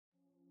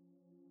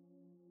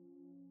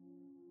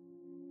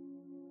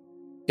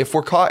if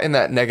we're caught in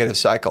that negative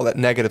cycle, that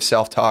negative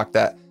self-talk,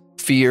 that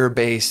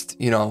fear-based,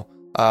 where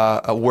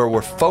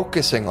we're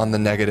focusing on the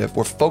negative,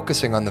 we're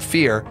focusing on the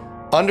fear,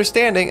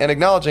 understanding and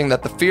acknowledging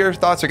that the fear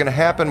thoughts are going to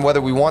happen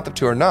whether we want them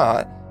to or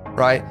not,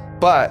 right?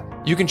 But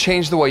you can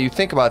change the way you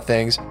think about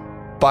things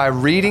by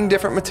reading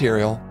different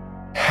material,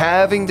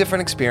 having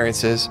different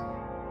experiences,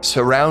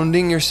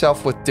 surrounding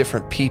yourself with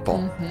different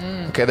people.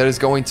 Okay, that is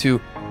going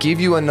to give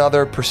you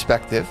another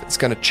perspective. It's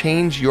going to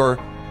change your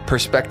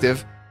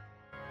perspective.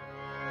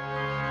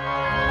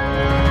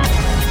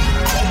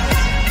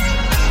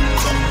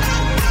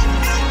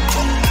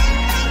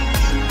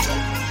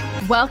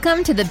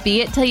 Welcome to the Be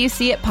It Till You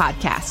See It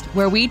podcast,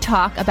 where we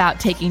talk about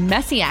taking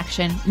messy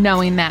action,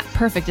 knowing that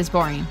perfect is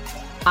boring.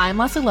 I'm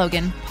Leslie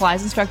Logan,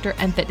 Pilates instructor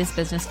and fitness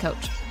business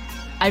coach.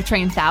 I've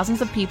trained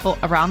thousands of people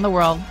around the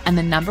world, and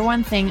the number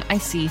one thing I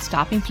see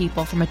stopping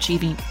people from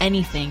achieving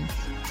anything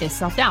is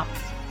self-doubt.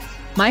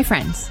 My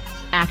friends,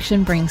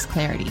 action brings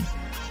clarity,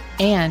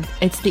 and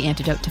it's the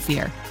antidote to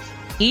fear.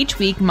 Each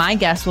week, my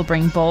guests will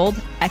bring bold,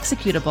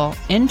 executable,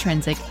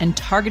 intrinsic, and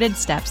targeted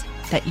steps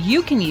that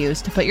you can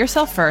use to put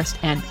yourself first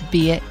and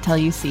be it till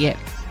you see it.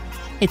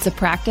 It's a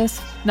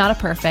practice, not a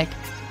perfect.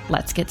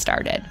 Let's get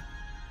started.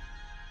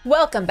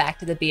 Welcome back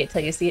to the Be It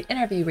Till You See It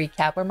interview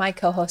recap, where my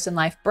co-host in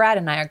life, Brad,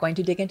 and I are going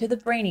to dig into the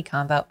brainy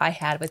convo I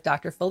had with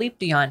Dr. Philippe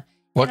Dion.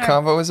 What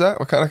convo is that?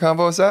 What kind of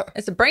convo is that?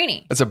 It's a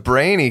brainy. It's a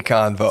brainy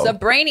convo. It's a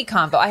brainy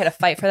convo. I had to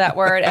fight for that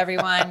word,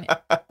 everyone.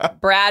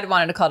 Brad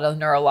wanted to call it a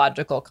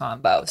neurological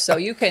combo. So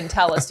you can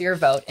tell us your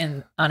vote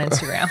on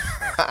Instagram.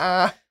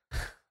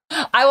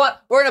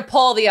 We're going to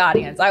poll the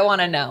audience. I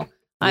want to know.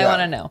 I want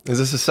to know. Is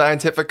this a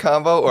scientific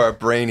convo or a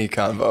brainy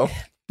convo?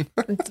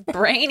 It's a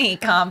brainy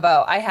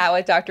combo I had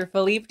with Dr.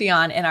 Philippe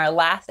Dion in our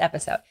last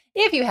episode.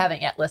 If you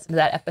haven't yet listened to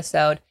that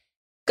episode,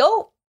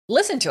 go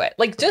listen to it.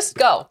 Just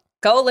go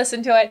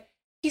listen to it.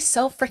 He's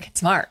so freaking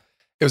smart.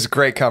 It was a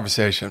great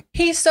conversation.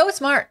 He's so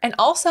smart and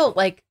also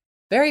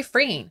very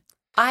freeing.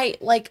 I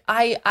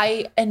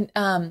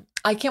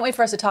can't wait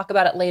for us to talk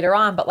about it later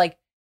on, but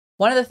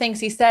one of the things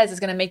he says is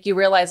going to make you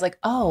realize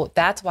oh,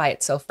 that's why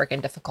it's so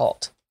freaking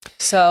difficult.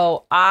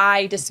 So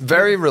I just...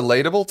 Very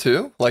relatable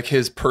too.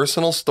 His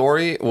personal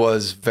story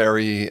was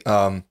very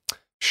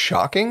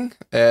shocking.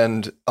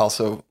 And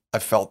also I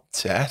felt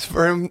sad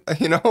for him,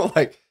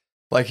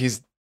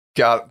 he's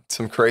got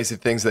some crazy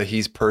things that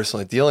he's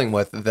personally dealing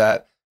with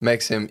that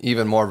makes him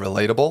even more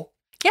relatable.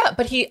 Yeah,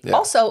 but he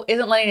also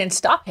isn't letting it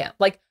stop him.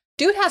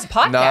 Dude has a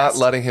podcast. Not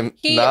letting him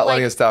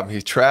stop him.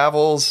 He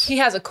travels. He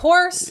has a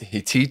course.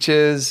 He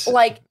teaches.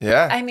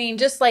 I mean,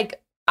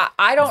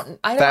 I don't.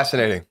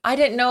 Fascinating. I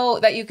didn't know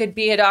that you could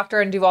be a doctor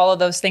and do all of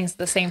those things at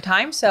the same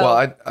time. So,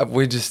 well,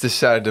 we just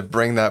decided to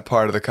bring that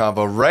part of the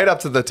combo right up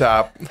to the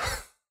top.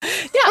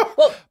 Yeah.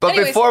 Well, but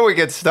anyways, before we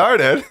get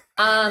started,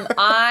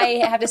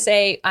 I have to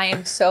say I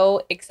am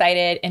so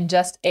excited. In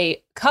just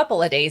a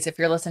couple of days, if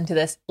you're listening to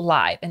this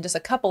live, in just a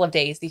couple of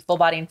days, the Full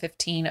Body in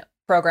 15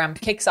 program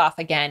kicks off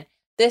again.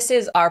 This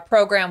is our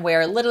program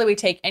where literally we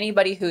take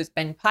anybody who's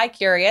been Pi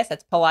curious,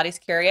 that's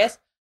Pilates curious,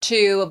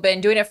 to been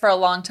doing it for a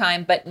long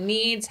time, but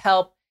needs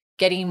help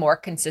getting more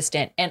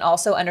consistent and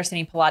also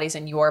understanding Pilates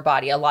in your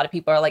body. A lot of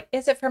people are like,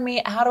 is it for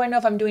me? How do I know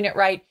if I'm doing it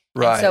right?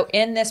 Right. And so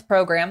in this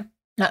program,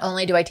 not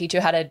only do I teach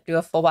you how to do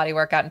a full body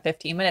workout in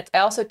 15 minutes, I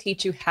also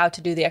teach you how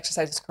to do the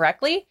exercises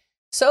correctly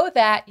so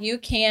that you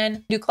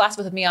can do class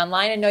with me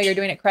online and know you're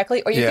doing it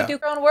correctly, or you can do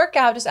your own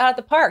workout just out at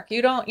the park.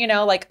 You don't,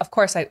 of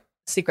course I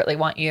secretly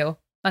want you,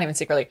 not even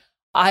secretly,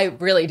 I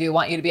really do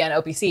want you to be on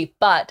OPC,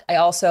 but I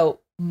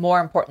also,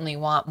 more importantly,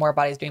 want more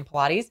bodies doing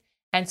Pilates.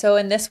 And so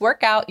in this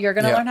workout, you're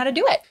going to learn how to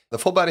do it. The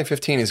Full Body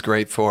 15 is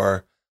great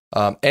for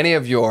any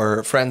of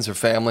your friends or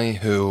family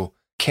who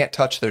can't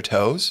touch their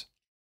toes,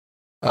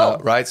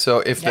 right? So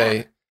if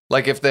they,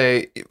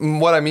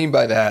 what I mean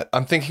by that,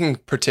 I'm thinking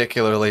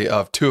particularly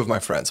of two of my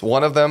friends.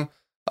 One of them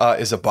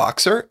is a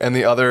boxer and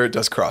the other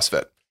does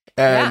CrossFit.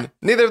 And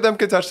neither of them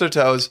can touch their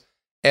toes.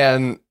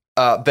 And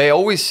they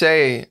always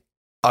say,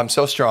 I'm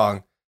so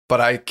strong, but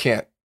I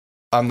can't,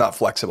 I'm not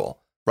flexible,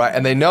 right?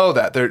 And they know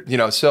that they're,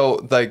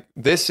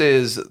 this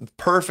is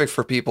perfect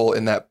for people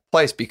in that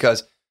place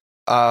because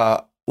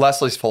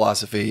Leslie's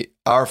philosophy,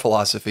 our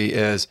philosophy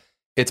is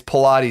it's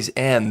Pilates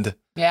and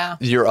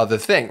your other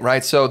thing,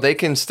 right? So they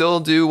can still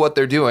do what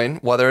they're doing,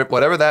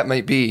 whatever that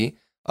might be,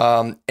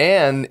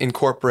 and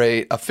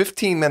incorporate a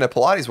 15-minute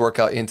Pilates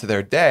workout into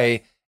their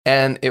day,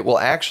 and it will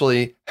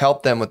actually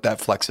help them with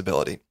that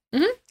flexibility.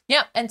 Mm-hmm.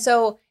 Yeah, and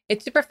so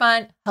it's super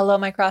fun. Hello,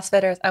 my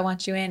CrossFitters. I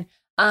want you in.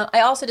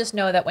 I also just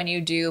know that when you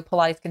do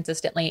Pilates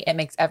consistently, it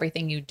makes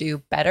everything you do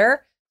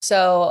better.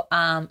 So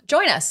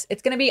join us.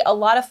 It's going to be a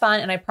lot of fun.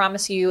 And I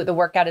promise you the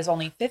workout is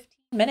only 15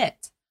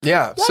 minutes.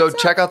 Yeah. So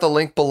check out the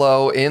link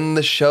below in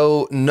the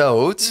show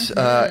notes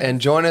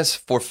and join us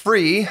for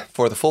free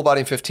for the Full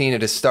Body in 15.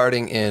 It is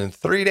starting in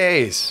 3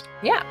 days.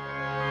 Yeah.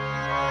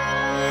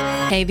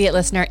 Hey, Be It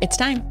listener, it's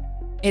time.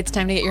 It's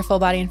time to get your Full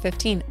Body in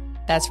 15.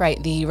 That's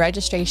right. The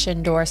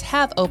registration doors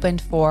have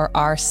opened for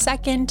our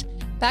second,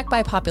 backed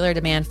by popular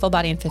demand, Full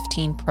Body in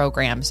 15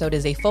 program. So it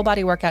is a full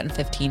body workout in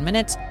 15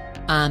 minutes.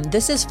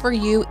 This is for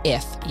you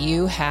if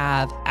you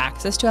have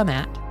access to a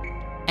mat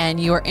and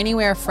you are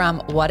anywhere from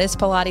what is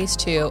Pilates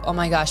to, oh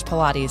my gosh,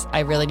 Pilates, I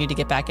really need to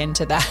get back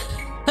into that.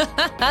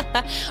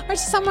 Or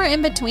somewhere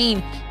in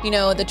between. You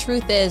know, the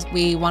truth is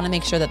we want to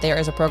make sure that there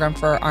is a program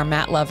for our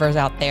mat lovers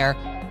out there.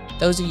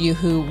 Those of you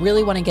who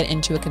really want to get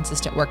into a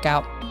consistent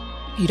workout,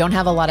 you don't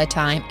have a lot of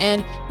time,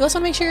 and you also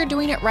want to make sure you're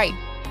doing it right.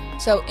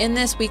 So in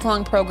this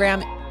week-long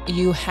program,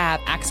 you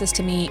have access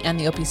to me and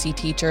the OPC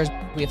teachers.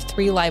 We have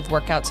 3 live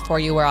workouts for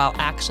you where I'll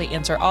actually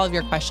answer all of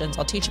your questions.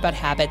 I'll teach you about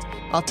habits.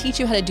 I'll teach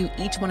you how to do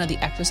each one of the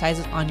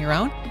exercises on your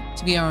own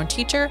to be your own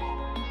teacher.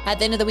 At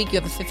the end of the week, you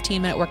have a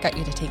 15-minute workout you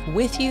have to take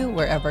with you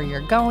wherever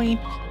you're going.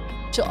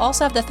 But you'll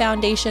also have the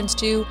foundations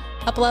to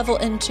up-level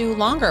into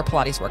longer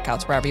Pilates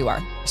workouts wherever you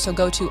are. So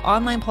go to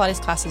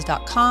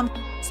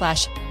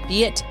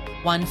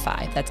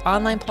onlinepilatesclasses.com/BEIT15. That's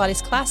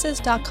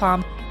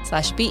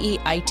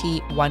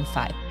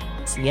onlinepilatesclasses.com/BEIT15.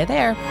 See you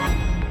there.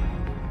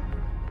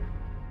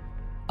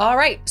 All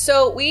right.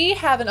 So we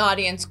have an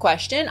audience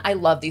question. I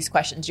love these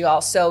questions, you all.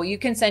 So you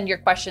can send your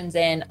questions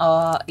in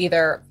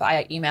either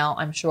via email,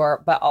 I'm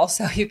sure, but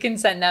also you can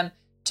send them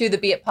to the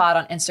Be It Pod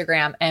on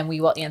Instagram and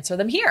we will answer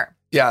them here.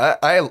 Yeah,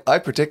 I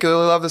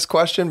particularly love this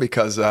question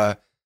because you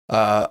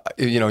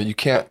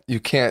can't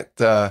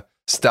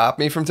stop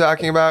me from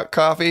talking about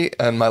coffee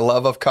and my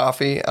love of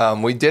coffee.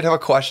 We did have a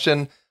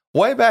question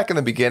way back in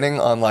the beginning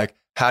on like,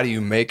 how do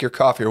you make your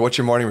coffee or what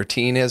your morning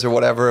routine is or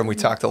whatever. And we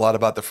talked a lot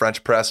about the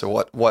French press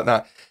or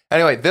whatnot.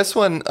 Anyway, this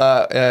one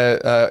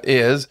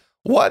is,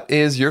 what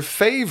is your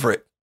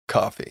favorite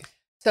coffee?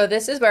 So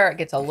this is where it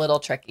gets a little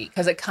tricky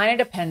because it kind of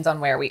depends on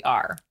where we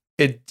are.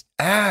 It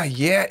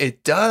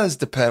does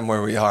depend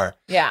where we are.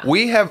 Yeah.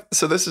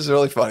 So this is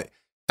really funny.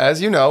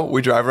 As you know,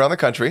 we drive around the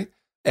country,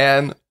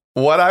 and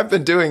what I've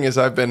been doing is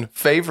I've been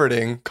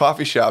favoriting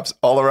coffee shops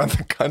all around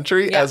the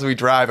country as we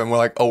drive, and we're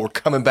like, oh, we're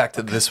coming back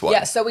to this one.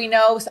 Yeah, so we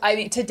know,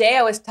 today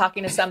I was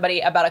talking to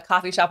somebody about a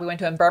coffee shop we went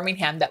to in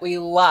Birmingham that we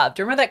loved.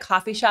 Do you remember that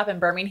coffee shop in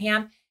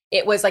Birmingham?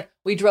 It was like,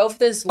 we drove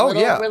this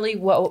really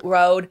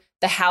road.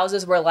 The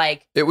houses were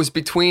like... It was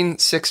between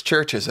 6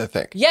 churches, I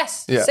think.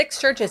 Yes, 6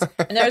 churches.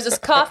 And there was this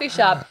coffee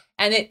shop,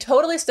 and it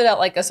totally stood out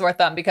like a sore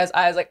thumb because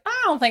I was like,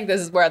 I don't think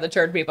this is where the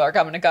church people are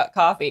coming to get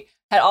coffee.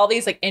 Had all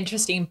these like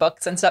interesting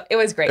books and stuff. It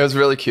was great. It was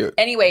really cute.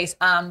 Anyways,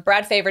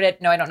 Brad favored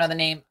it. No, I don't know the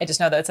name. I just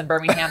know that it's in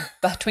Birmingham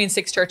between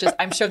 6 churches.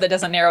 I'm sure that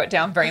doesn't narrow it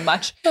down very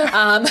much.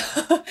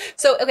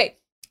 So, okay,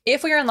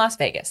 if we are in Las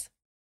Vegas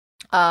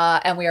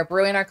and we are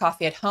brewing our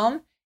coffee at home,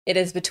 it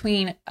is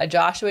between a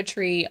Joshua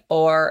Tree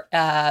or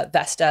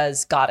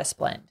Vesta's Goddess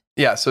Blend.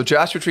 Yeah, so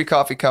Joshua Tree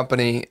Coffee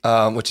Company,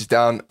 which is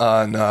down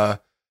on,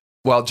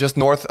 just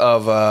north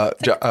of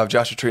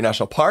Joshua Tree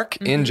National Park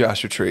in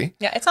Joshua Tree.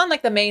 Yeah, it's on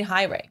like the main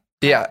highway.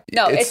 Yeah,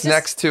 no, it's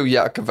next to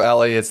Yucca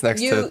Valley. It's next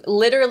to... You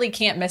literally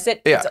can't miss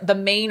it. Yeah. It's the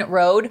main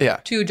road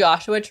to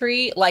Joshua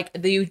Tree. Like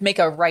you make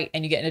a right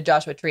and you get into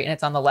Joshua Tree and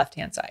it's on the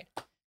left-hand side.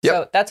 Yep.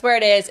 So that's where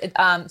it is.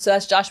 So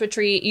that's Joshua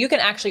Tree. You can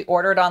actually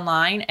order it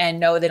online and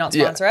no, they don't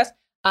sponsor us.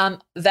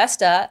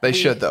 Vesta. They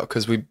should though,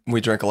 because we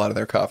drink a lot of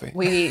their coffee.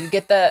 We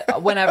get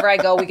whenever I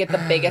go, we get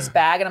the biggest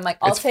bag, and I'm like,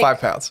 I'll take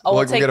 5 pounds.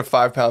 We'll get a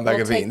 5-pound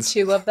bag of beans.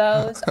 Take 2 of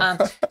those.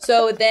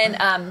 So then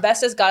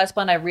Vesta's Goddess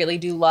Blend I really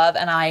do love,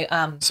 and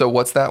I. So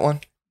what's that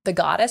one? The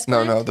Goddess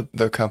Blend? No,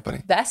 the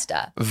company.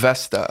 Vesta.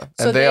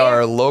 And they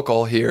are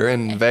local here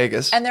in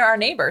Vegas. And they're our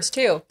neighbors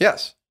too.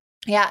 Yes.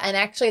 Yeah, and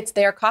actually it's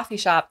their coffee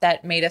shop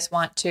that made us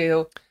want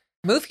to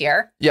move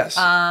here. Yes.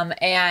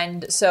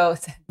 And so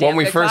when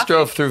we first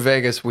drove through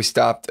Vegas, we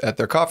stopped at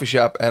their coffee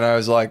shop and I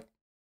was like,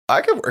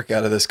 I could work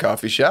out of this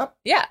coffee shop.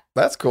 Yeah.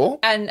 That's cool.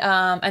 And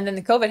then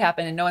the COVID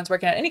happened and no one's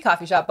working at any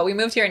coffee shop, but we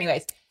moved here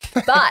anyways.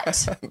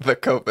 But the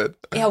COVID.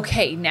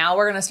 Okay, now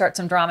we're going to start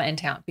some drama in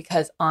town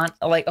because on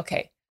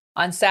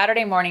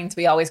Saturday mornings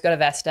we always go to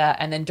Vesta,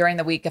 and then during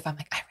the week if I'm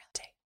like,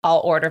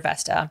 I'll order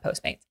Vesta on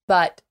Postmates.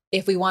 But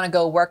if we want to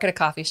go work at a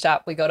coffee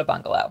shop, we go to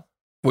Bungalow.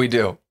 We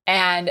do.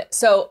 And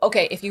so,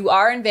 okay, if you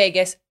are in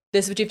Vegas,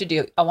 this is what you have to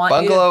do.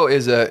 Bungalow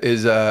is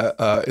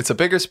it's a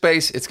bigger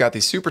space. It's got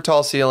these super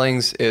tall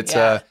ceilings. It's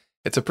a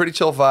pretty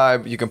chill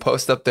vibe. You can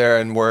post up there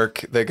and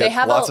work. They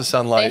get lots of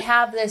sunlight. They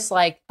have this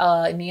like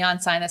neon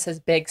sign that says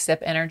Big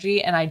Sip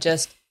Energy, and I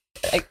just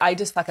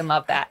fucking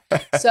love that.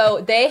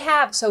 So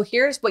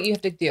here's what you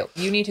have to do.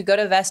 You need to go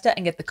to Vesta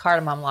and get the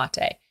cardamom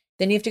latte.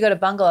 Then you have to go to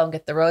Bungalow and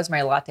get the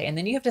rosemary latte. And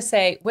then you have to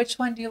say, which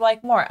one do you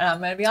like more? And I'm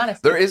going to be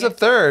honest. There is a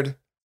third.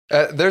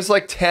 There's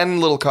like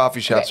 10 little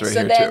coffee shops here too,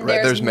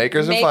 right? There's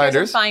Makers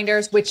and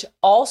Finders, which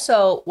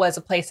also was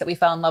a place that we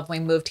fell in love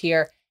when we moved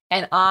here.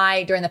 And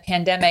during the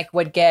pandemic,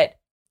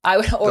 I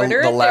would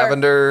order the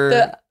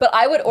lavender. But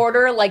I would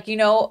order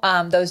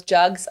those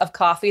jugs of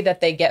coffee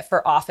that they get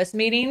for office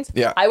meetings.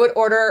 Yeah. I would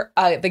order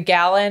the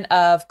gallon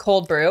of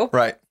cold brew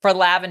for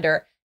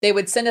lavender. They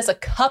would send us a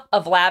cup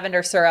of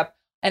lavender syrup,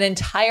 an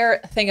entire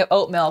thing of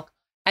oat milk,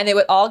 and they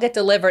would all get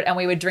delivered and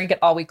we would drink it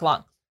all week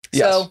long.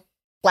 Yes. So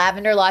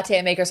lavender latte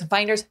at Makers and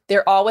Finders,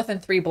 they're all within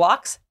 3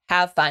 blocks.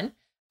 Have fun.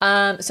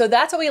 So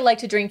that's what we like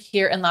to drink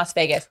here in Las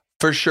Vegas.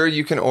 For sure,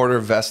 you can order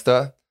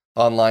Vesta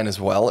online as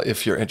well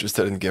if you're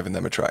interested in giving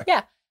them a try.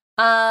 Yeah.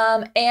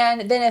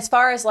 And then as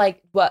far as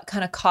like what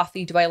kind of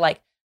coffee do I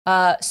like?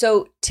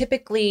 So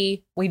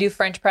typically we do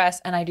French press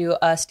and I do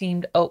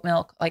steamed oat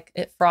milk, like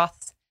it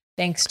froths,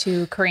 thanks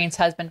to Kareem's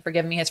husband for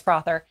giving me his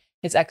frother,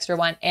 his extra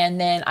one. And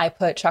then I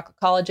put chocolate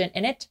collagen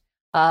in it.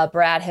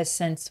 Brad has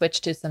since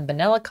switched to some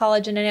vanilla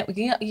collagen in it.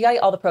 You gotta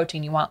get all the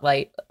protein you want,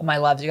 like my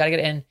loves. You gotta get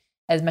it in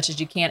as much as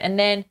you can. And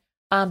then,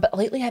 but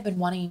lately I've been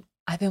wanting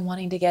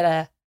to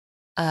get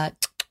a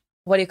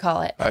what do you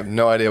call it? I have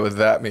no idea what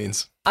that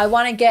means. I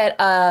want to get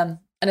an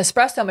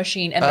espresso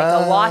machine and make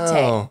a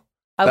latte.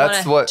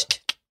 That's what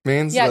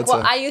means? Yeah,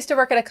 I used to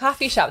work at a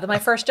coffee shop. That's my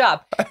first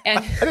job. And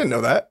I didn't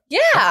know that.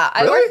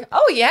 Yeah. Really?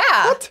 Oh,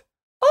 yeah. What?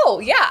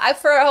 Oh, yeah.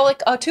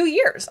 For 2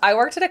 years, I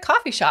worked at a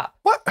coffee shop.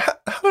 What?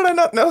 How did I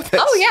not know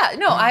this? Oh, yeah.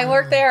 No, I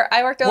worked there.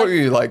 What were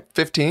you, like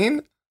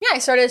 15? Yeah, I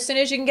started as soon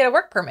as you can get a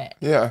work permit.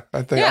 Yeah,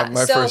 I think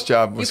my first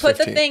job was 15. You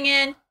put the thing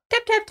in,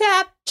 tap, tap,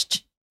 tap,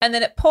 and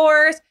then it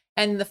pours,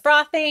 and the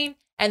frothing,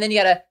 and then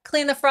you got to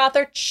clean the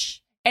frother.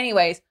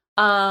 Anyways.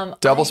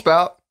 Double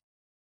spout?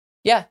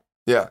 Yeah.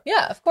 Yeah.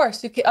 Yeah, of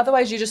course.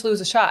 Otherwise, you just lose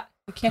a shot.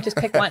 You can't just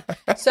pick one.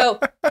 So,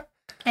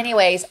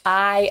 anyways,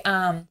 I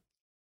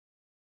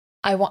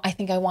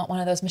think I want one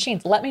of those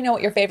machines. Let me know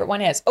what your favorite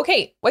one is.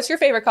 Okay, what's your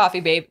favorite coffee,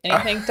 babe?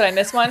 Anything? Did I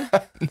miss one?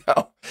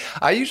 No.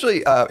 I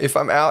usually, if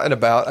I'm out and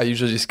about, I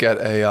usually just get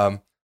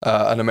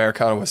an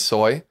Americano with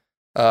soy,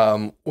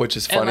 which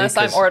is funny. Unless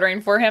I'm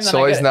ordering for him.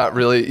 Soy is not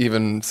really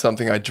even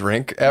something I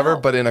drink ever,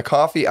 but in a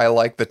coffee, I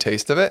like the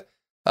taste of it.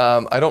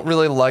 I don't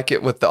really like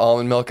it with the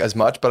almond milk as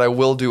much, but I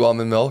will do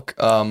almond milk.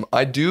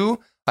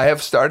 I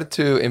have started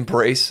to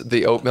embrace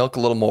the oat milk a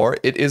little more.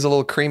 It is a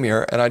little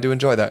creamier, and I do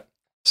enjoy that.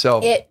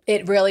 So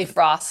it really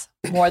froths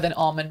more than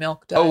almond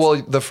milk does. Oh,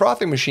 well, the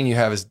frothing machine you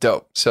have is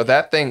dope. So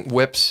that thing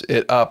whips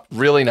it up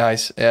really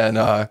nice. And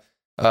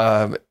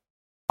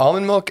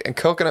almond milk and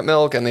coconut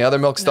milk and the other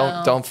milks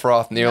don't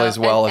froth nearly as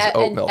well as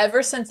oat milk.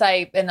 Ever since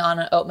I've been on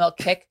an oat milk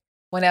kick,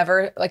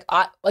 whenever,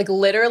 like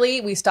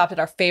literally, we stopped at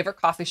our favorite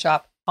coffee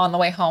shop on the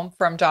way home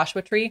from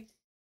Joshua Tree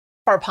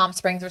or Palm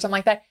Springs or something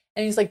like that.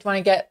 And he's like, do you want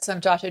to get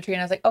some Joshua Tree?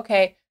 And I was like,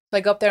 okay. So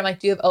I go up there. I'm like,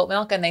 do you have oat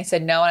milk? And they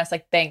said no. And I was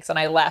like, thanks. And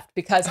I left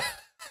because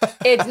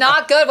it's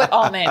not good with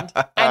almond.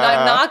 And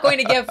I'm not going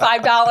to give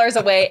 $5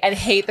 away and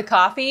hate the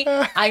coffee.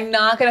 I'm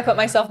not going to put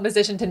myself in a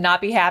position to not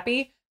be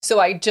happy. So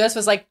I just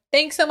was like,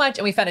 thanks so much.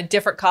 And we found a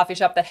different coffee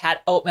shop that had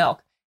oat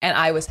milk. And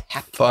I was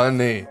happy.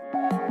 Funny.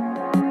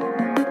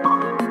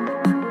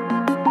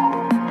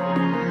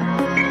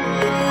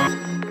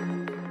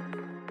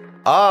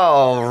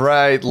 All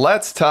right,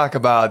 let's talk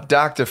about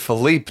Dr.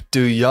 Philippe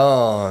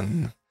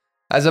Douillon.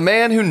 As a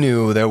man who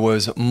knew there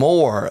was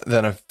more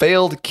than a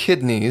failed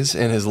kidneys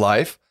in his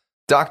life,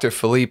 Dr.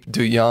 Philippe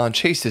Douillon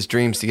chased his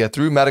dreams to get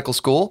through medical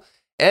school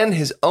and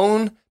his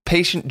own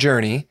patient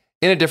journey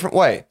in a different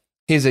way.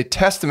 He is a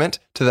testament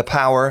to the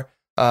power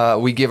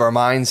we give our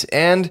minds,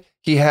 and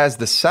he has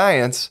the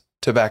science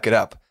to back it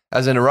up.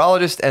 As a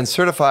neurologist and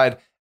certified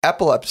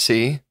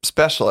epilepsy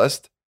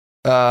specialist,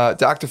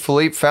 Dr.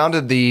 Philippe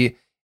founded the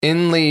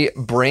Inley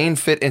Brain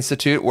Fit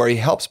Institute, where he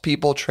helps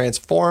people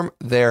transform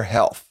their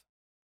health.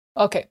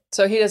 Okay,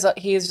 so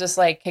he's just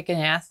like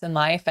kicking ass in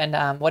life.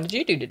 And what did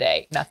you do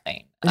today?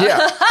 Nothing.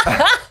 Yeah.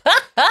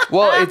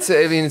 Well,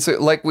 it's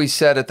like we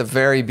said at the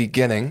very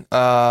beginning,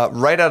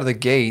 right out of the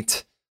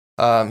gate,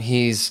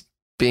 he's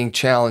being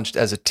challenged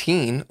as a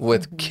teen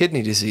with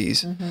kidney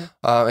disease.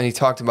 And he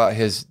talked about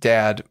his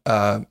dad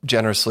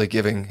generously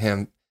giving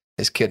him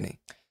his kidney.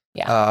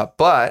 Yeah.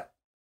 But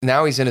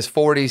now he's in his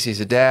 40s.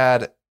 He's a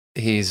dad.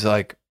 He's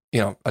like,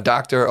 a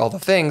doctor, all the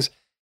things.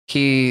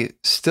 He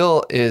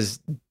still is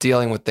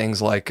dealing with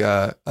things like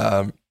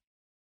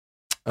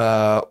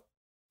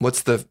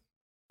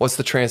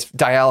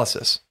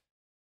dialysis.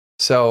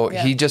 So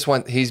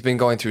he's been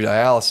going through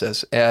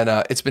dialysis, and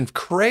it's been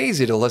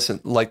crazy to listen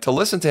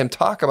to him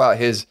talk about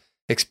his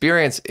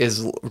experience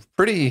is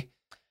pretty,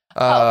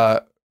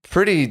 it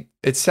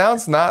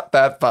sounds not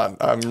that fun.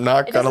 I'm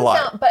not going to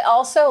lie. But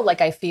also,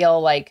 I feel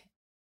like,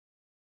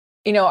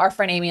 our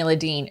friend Amy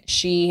Ladine,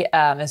 she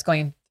is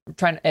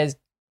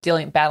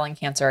battling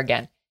cancer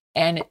again.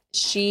 And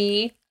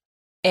she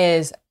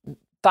is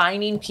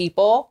finding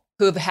people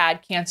who've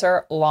had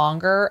cancer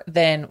longer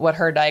than what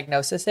her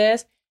diagnosis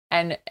is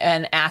and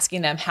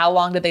asking them, how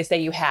long did they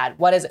say you had?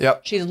 What is it?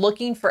 Yep. She's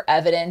looking for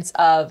evidence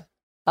of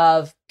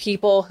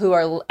people who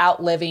are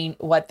outliving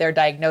what their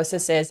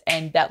diagnosis is.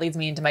 And that leads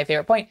me into my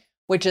favorite point,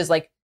 which is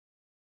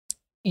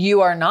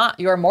you are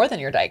more than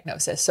your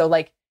diagnosis. So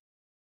I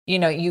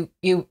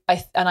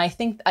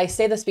think I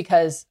say this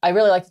because I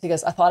really like this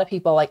because a lot of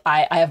people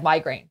I have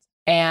migraines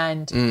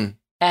and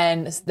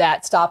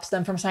that stops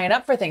them from signing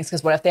up for things.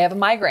 Because what if they have a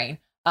migraine?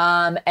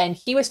 And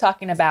he was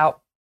talking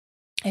about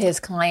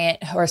his client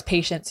or his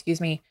patient,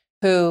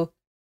 who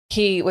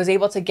he was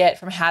able to get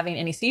from having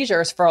any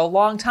seizures for a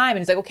long time. And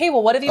he's like, okay,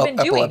 well, what have you been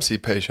doing? Epilepsy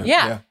patient.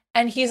 Yeah.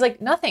 And he's like,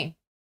 nothing.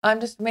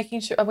 I'm just making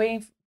sure I'm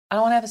waiting. I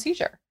don't want to have a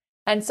seizure.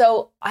 And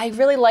so I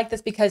really like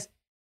this because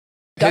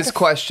his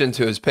question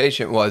to his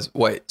patient was,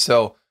 wait,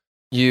 so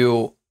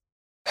you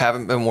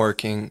haven't been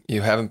working,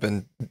 you haven't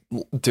been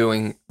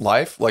doing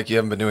life, like you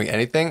haven't been doing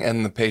anything.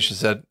 And the patient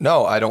said,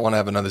 no, I don't want to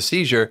have another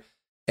seizure.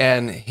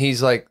 And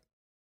he's like,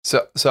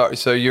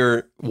 so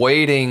you're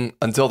waiting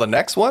until the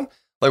next one?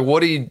 Like,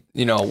 what do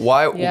you know,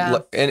 why? Yeah.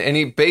 And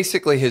he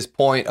basically, his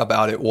point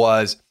about it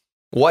was,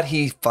 what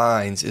he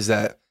finds is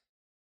that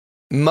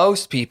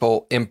most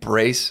people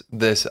embrace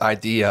this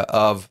idea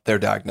of their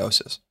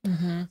diagnosis,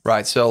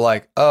 right? So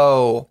like,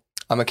 oh,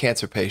 I'm a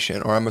cancer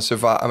patient, or I'm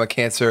a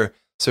cancer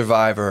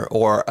survivor,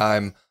 or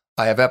I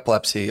have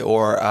epilepsy,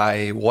 or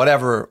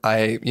whatever,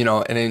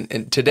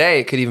 and today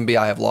it could even be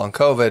I have long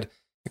COVID,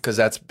 because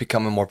that's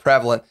becoming more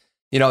prevalent,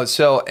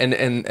 so,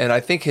 and I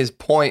think his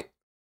point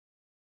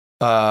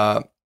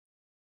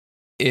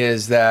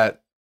is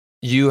that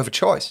you have a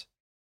choice.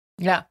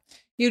 Yeah,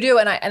 you do.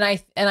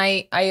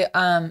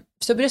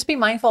 So just be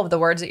mindful of the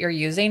words that you're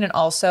using. And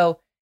also,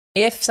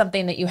 if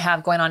something that you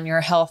have going on in your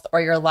health or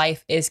your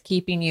life is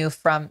keeping you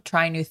from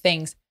trying new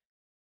things,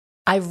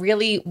 I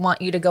really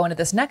want you to go into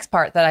this next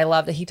part that I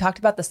love, that he talked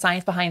about the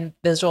science behind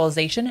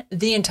visualization,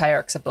 the entire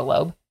occipital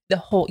lobe, the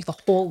whole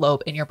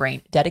lobe in your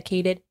brain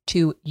dedicated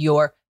to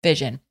your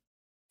vision.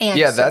 And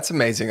yeah, that's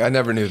amazing. I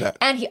never knew that.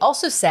 And he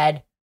also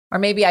said, or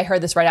maybe I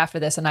heard this right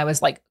after this and I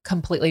was like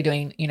completely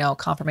doing,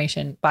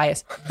 confirmation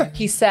bias.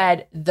 He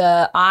said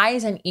the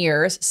eyes and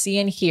ears see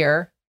and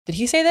hear. Did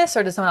he say this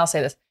or did someone else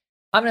say this?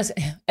 I'm going to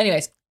say,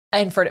 anyways, I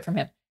inferred it from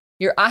him.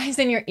 Your eyes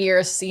and your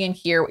ears see and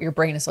hear what your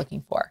brain is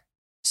looking for.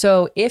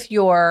 So if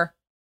you're,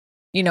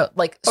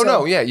 oh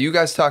no, yeah, you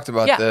guys talked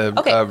about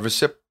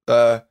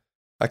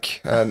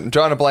I'm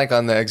drawing a blank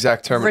on the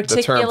exact term.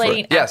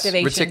 Reticulating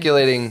activation. Yes,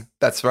 reticulating.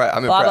 That's right.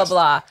 I'm blah, impressed.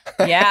 Blah,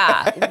 blah.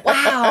 Yeah.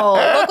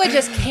 Wow. Look what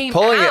just came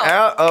Pulling it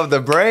out of the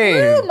brain.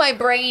 Ooh, my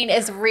brain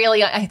is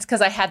really, it's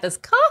because I had this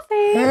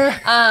coffee.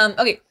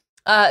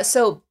 Okay.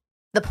 So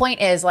the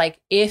point is,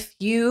 like, if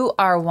you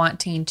are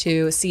wanting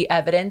to see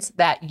evidence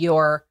that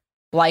your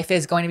life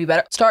is going to be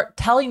better, start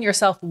telling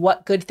yourself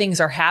what good things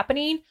are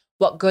happening,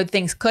 what good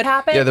things could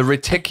happen. Yeah, the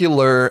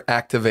reticular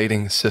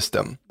activating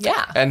system.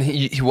 Yeah. And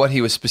what he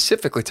was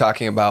specifically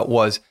talking about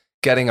was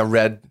getting a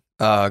red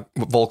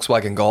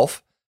Volkswagen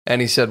Golf.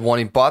 And he said when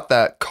he bought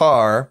that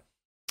car,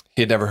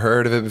 he had never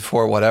heard of it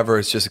before, whatever,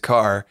 it's just a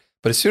car.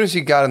 But as soon as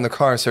he got in the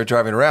car and started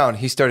driving around,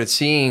 he started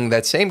seeing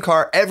that same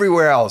car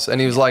everywhere else.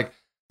 And he was like,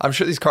 I'm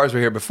sure these cars were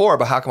here before,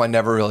 but how come I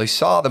never really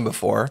saw them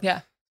before?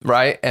 Yeah.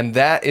 Right? And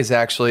that is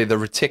actually the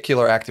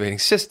reticular activating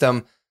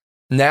system.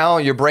 Now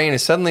your brain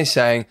is suddenly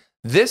saying,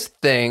 this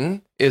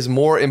thing is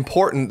more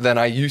important than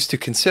I used to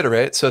consider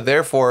it. So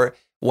therefore,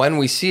 when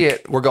we see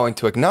it, we're going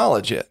to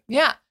acknowledge it.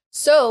 Yeah.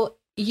 So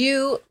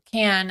you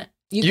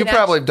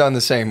probably have done the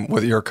same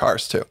with your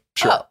cars too.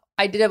 Sure. Oh,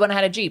 I did it when I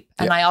had a Jeep.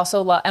 And I also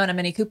own a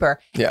Mini Cooper.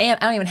 Yeah. And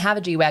I don't even have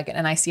a G-Wagon.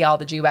 And I see all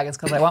the G-Wagons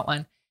because I want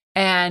one.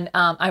 And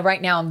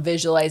right now I'm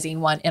visualizing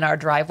one in our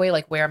driveway,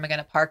 like where am I going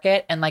to park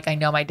it? And like, I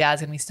know my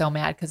dad's going to be so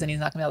mad because then he's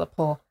not going to be able to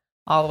pull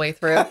all the way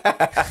through.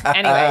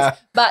 Anyways,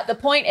 but the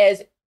point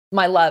is,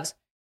 my loves,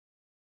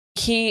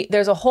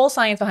 there's a whole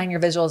science behind your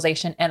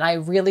visualization. And I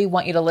really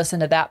want you to listen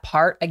to that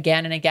part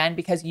again and again,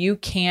 because you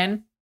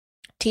can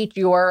teach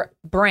your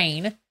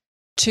brain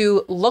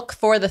to look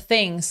for the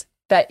things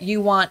that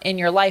you want in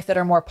your life that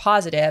are more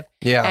positive.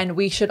 Yeah. And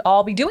we should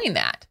all be doing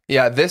that.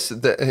 Yeah.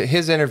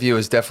 His interview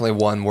is definitely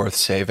one worth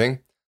saving.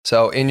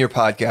 So in your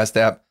podcast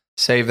app,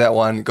 save that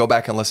one, go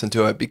back and listen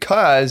to it,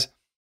 because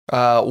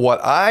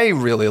what I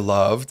really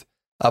loved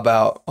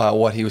about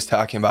what he was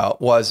talking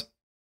about was,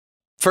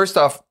 first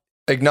off,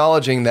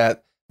 acknowledging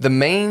that the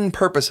main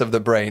purpose of the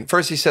brain,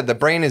 first he said the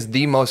brain is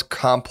the most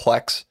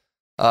complex,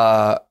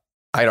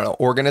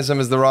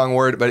 organism is the wrong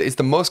word, but it's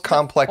the most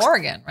complex.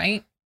 Organ,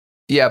 right?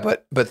 Yeah,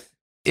 but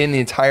in the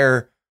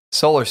entire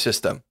solar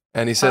system.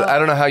 And he said, I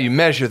don't know how you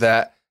measure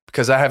that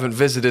because I haven't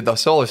visited the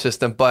solar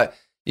system, but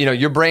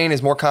your brain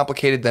is more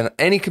complicated than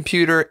any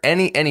computer,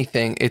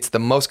 anything. It's the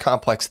most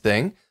complex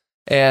thing.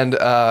 And,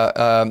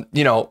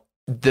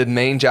 the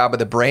main job of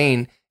the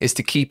brain is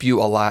to keep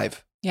you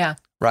alive. Yeah.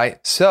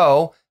 Right.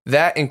 So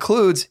that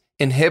includes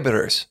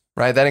inhibitors,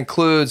 right? That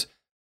includes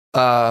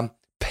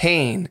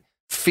pain,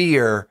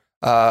 fear,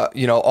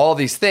 all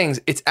these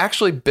things. It's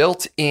actually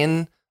built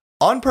in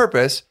on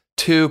purpose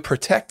to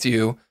protect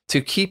you,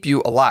 to keep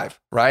you alive,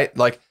 right?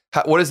 Like,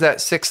 what is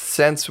that sixth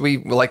sense?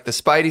 Like the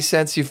spidey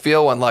sense you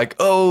feel when like,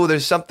 oh,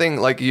 there's something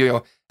like,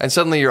 and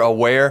suddenly you're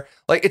aware.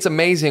 Like, it's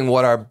amazing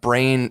what our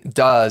brain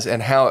does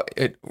and how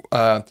it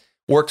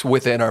works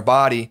within our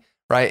body,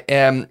 right?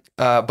 And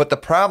but the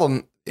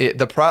problem,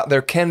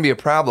 there can be a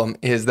problem,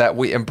 is that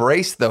we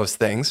embrace those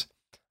things.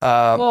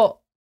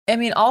 Well, I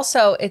mean,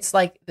 also it's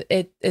like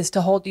it is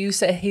to hold you.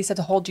 He said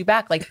to hold you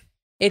back. Like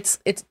it's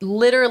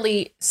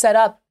literally set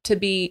up to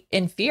be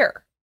in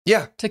fear.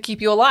 Yeah, to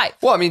keep you alive.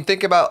 Well, I mean,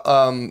 think about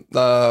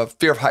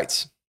fear of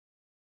heights.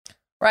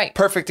 Right.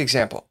 Perfect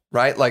example,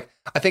 right? Like,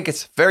 I think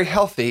it's very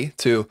healthy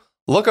to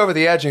look over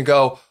the edge and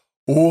go,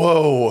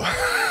 whoa.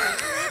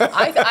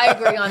 I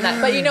agree on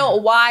that.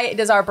 But why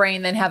does our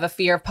brain then have a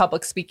fear of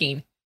public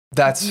speaking?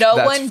 No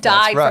one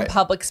died from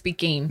public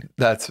speaking.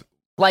 That's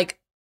like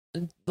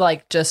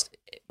just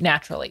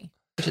naturally.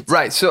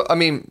 Right. So, I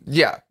mean,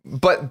 yeah,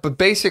 but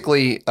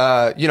basically,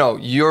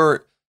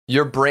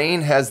 your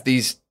brain has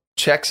these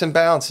checks and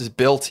balances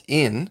built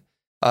in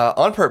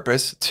on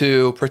purpose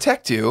to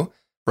protect you,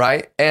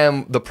 right?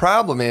 And the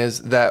problem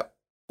is that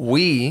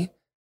we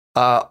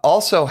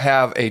also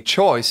have a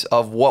choice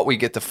of what we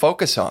get to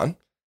focus on.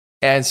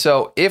 And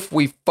so if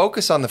we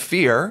focus on the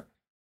fear,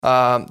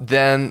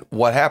 then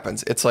what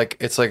happens? It's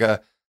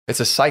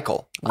a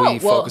cycle. We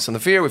focus on the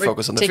fear, we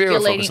focus on the fear,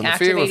 we focus on the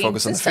fear, we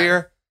focus on the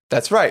fear.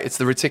 That's right. It's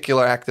the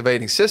reticular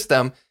activating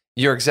system.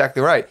 You're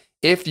exactly right.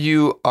 If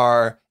you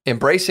are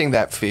embracing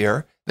that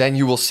fear, then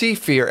you will see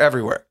fear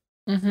everywhere.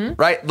 Mm-hmm.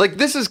 Right? Like,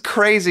 this is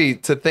crazy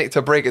to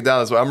break it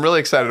down this way. I'm really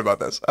excited about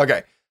this.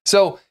 Okay.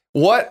 So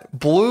what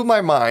blew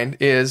my mind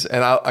is,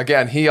 and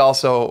again, he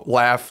also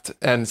laughed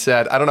and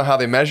said, I don't know how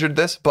they measured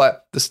this,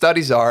 but the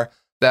studies are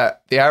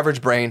that the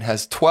average brain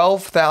has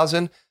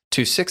 12,000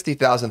 to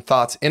 60,000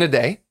 thoughts in a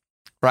day,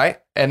 right?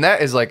 And that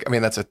is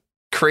that's a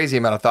crazy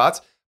amount of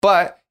thoughts.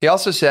 But he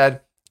also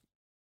said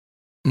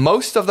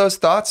most of those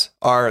thoughts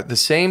are the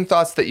same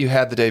thoughts that you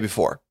had the day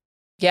before.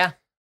 Yeah.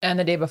 And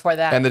the day before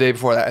that. And the day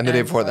before that. And the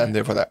day before that. And the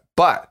day before that.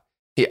 But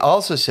he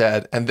also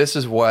said, and this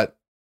is what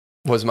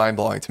was mind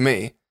blowing to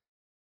me,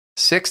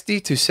 60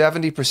 to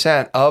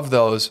 70% of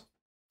those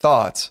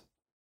thoughts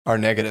are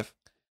negative.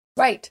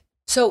 Right.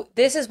 So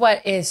this is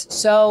what is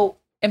so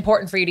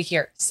important for you to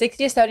hear.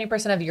 60 to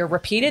 70% of your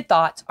repeated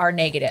thoughts are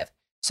negative.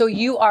 So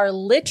you are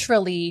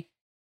literally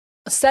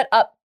set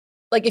up.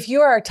 Like, if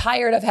you are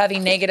tired of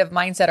having negative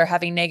mindset or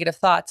having negative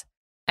thoughts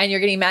and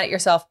you're getting mad at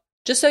yourself,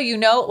 just so you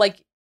know,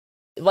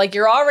 like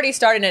you're already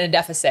starting in a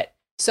deficit.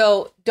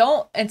 So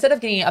instead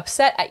of getting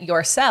upset at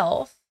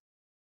yourself,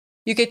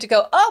 you get to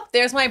go, oh,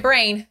 there's my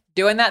brain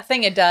doing that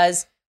thing it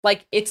does.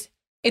 Like, it's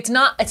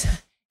not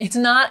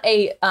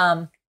a,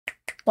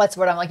 what's the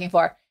word I'm looking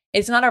for?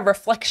 It's not a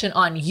reflection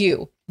on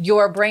you.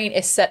 Your brain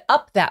is set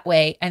up that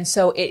way. And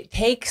so it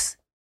takes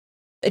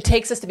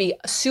us to be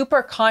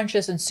super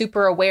conscious and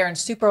super aware and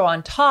super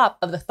on top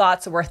of the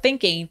thoughts that we're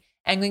thinking.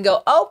 And we can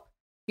go, oh,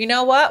 you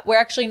know what? We're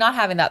actually not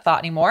having that thought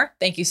anymore.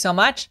 Thank you so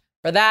much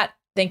for that.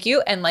 Thank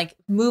you. And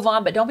move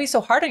on, but don't be so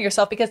hard on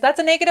yourself, because that's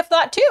a negative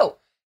thought too.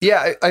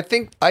 Yeah. I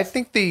think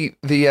the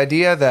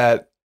idea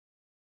that,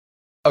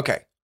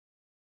 okay,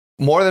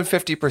 more than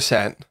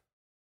 50%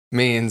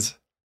 means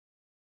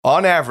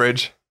on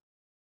average,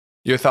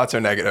 your thoughts are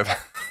negative.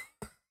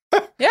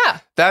 Yeah.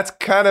 That's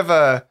kind of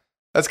a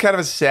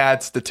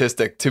sad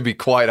statistic, to be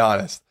quite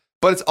honest.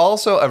 But it's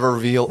also a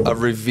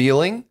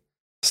revealing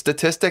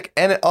statistic,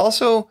 and it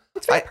also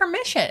it's for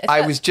permission.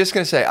 I was just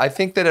gonna say, I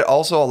think that it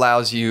also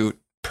allows you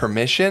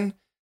permission.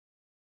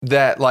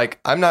 That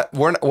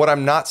what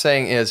I'm not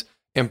saying is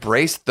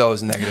embrace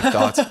those negative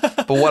thoughts,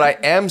 but what I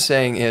am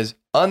saying is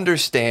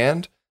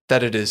understand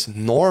that it is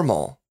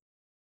normal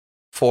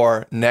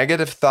for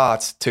negative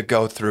thoughts to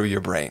go through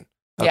your brain.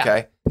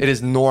 Okay, It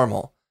is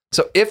normal.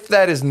 So if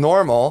that is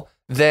normal,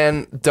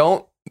 then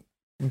don't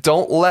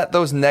let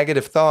those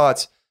negative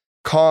thoughts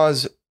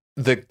cause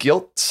the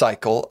guilt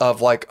cycle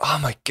of oh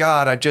my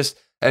God,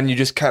 and you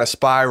just kind of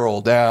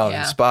spiral down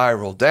and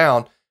spiral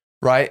down,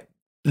 right?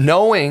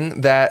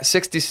 Knowing that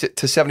 60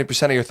 to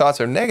 70% of your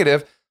thoughts are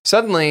negative,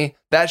 suddenly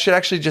that should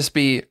actually just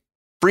be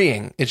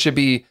freeing. It should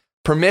be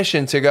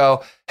permission to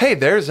go, hey,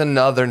 there's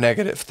another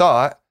negative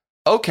thought.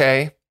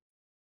 Okay,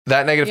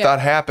 that negative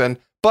thought happened,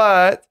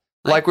 but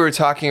like we were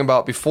talking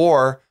about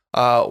before,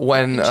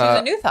 when choose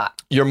a new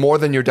thought. You're more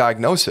than your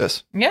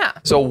diagnosis. Yeah.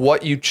 So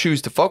what you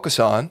choose to focus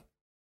on,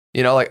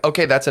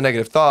 okay, that's a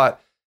negative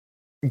thought.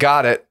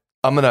 Got it.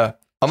 I'm gonna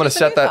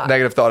set that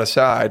negative thought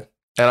aside,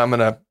 and I'm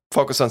gonna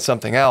focus on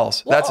something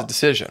else. Well, that's a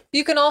decision.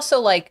 You can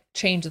also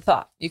change the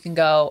thought. You can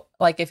go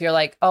if you're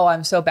oh,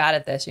 I'm so bad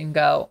at this. You can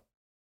go,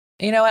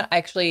 you know what? I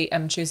actually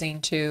am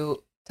choosing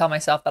to tell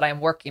myself that I'm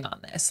working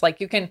on this.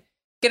 You can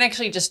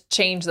actually just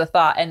change the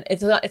thought, and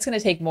it's going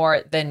to take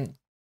more than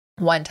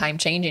one time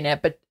changing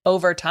it, but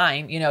over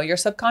time, your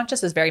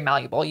subconscious is very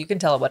malleable. You can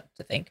tell it what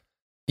to think.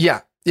 Yeah.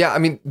 Yeah. I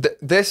mean,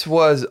 this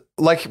was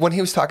when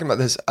he was talking about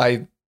this,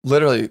 I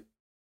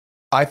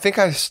think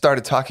I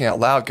started talking out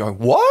loud going,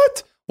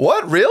 what?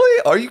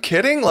 Really? Are you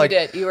kidding? You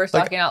did. You were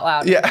talking out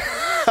loud. Yeah.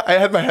 I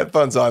had my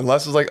headphones on.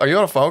 Les was like, are you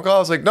on a phone call? I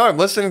was like, no, I'm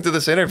listening to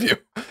this interview.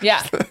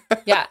 Yeah.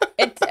 Yeah.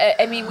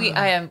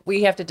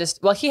 We have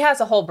to he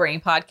has a whole brain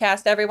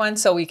podcast, everyone.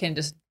 So we can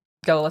just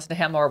go listen to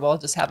him, or we'll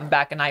just have him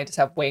back, and I just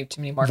have way too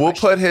many more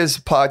questions. We'll put his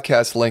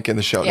podcast link in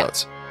the show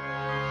notes.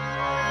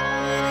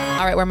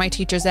 All right, where are my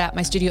teachers at?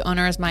 My studio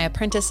owners, my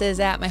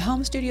apprentices at? My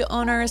home studio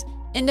owners,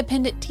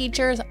 independent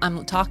teachers?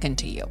 I'm talking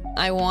to you.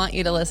 I want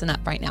you to listen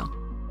up right now.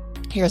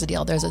 Here's the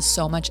deal. There's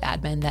so much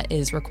admin that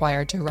is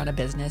required to run a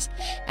business,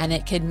 and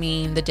it could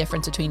mean the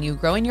difference between you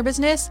growing your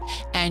business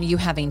and you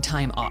having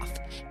time off.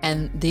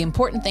 And the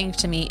important thing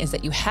to me is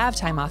that you have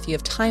time off. You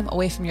have time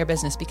away from your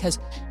business, because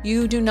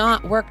you do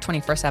not work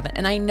 24/7.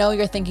 And I know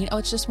you're thinking, oh,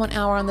 it's just 1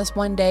 hour on this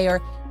one day,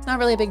 or it's not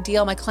really a big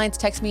deal. My clients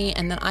text me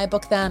and then I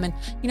book them. And,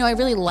 I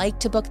really like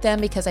to book them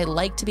because I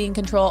like to be in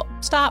control.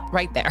 Stop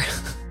right there.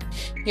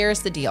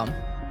 Here's the deal.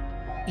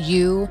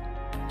 You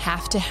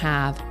have to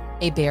have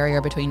a barrier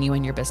between you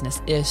and your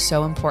business. It is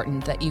so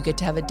important that you get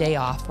to have a day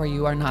off where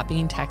you are not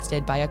being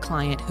texted by a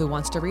client who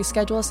wants to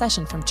reschedule a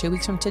session from 2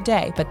 weeks from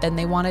today, but then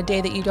they want a day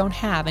that you don't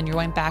have and you're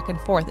going back and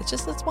forth. It's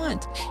just this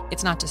once.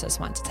 It's not just this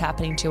once. It's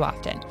happening too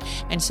often.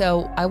 And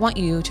so I want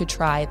you to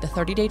try the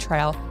 30-day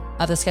trial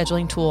of the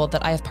scheduling tool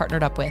that I have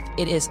partnered up with.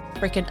 It is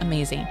freaking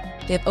amazing.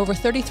 They have over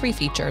 33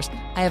 features.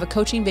 I have a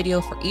coaching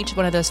video for each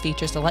one of those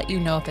features to let you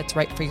know if it's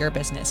right for your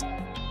business.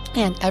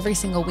 And every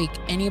single week,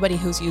 anybody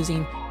who's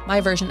using my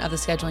version of the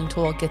scheduling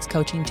tool gets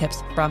coaching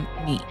tips from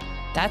me.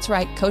 That's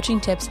right, coaching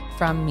tips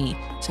from me.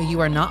 So you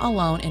are not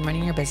alone in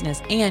running your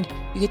business, and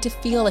you get to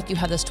feel like you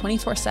have this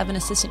 24/7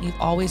 assistant you've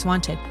always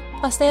wanted.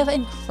 Plus, they have an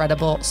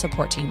incredible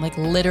support team, like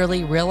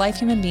literally real life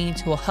human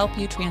beings who will help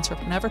you transfer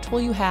from whatever tool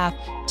you have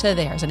to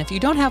theirs. And if you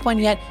don't have one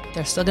yet,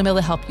 they're still gonna be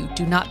able to help you.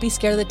 Do not be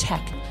scared of the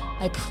tech.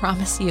 I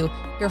promise you,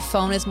 your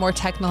phone is more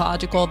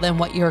technological than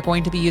what you're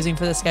going to be using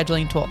for the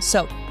scheduling tool.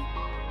 So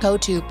go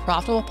to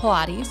Profitable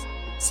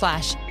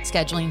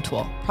Pilates/scheduling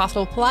tool,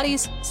 Profitable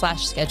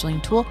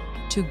Pilates/scheduling tool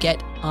to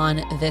get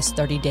on this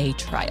 30-day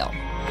trial.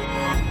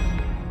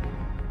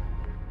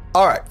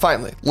 All right,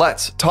 finally,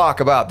 let's talk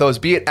about those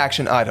Be It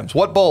action items.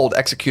 What bold,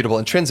 executable,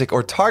 intrinsic,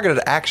 or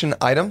targeted action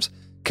items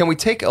can we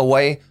take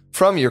away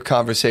from your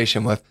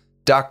conversation with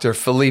Dr.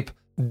 Philippe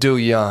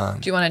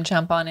Douillon? Do you want to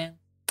jump on in?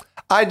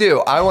 I do.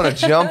 I want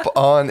to jump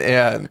on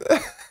in.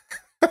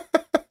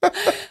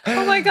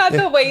 Oh my God,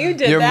 the way you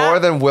did You're that. You're more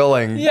than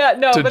willing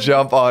to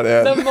jump on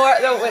in.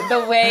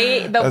 The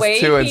way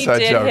two he inside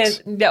did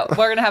jokes. no,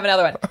 we're going to have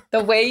another one.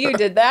 The way you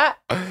did that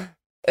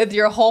with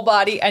your whole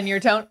body and your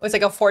tone was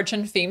like a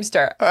Fortune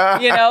Feimster.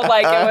 You know,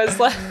 like it was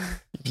like.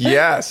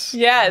 Yes.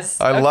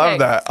 Yes. I love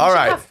that. So all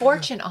right. Have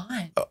Fortune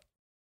on.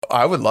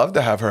 I would love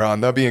to have her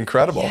on. That'd be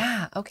incredible.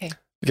 Yeah. Okay.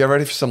 Get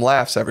ready for some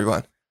laughs,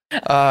 everyone.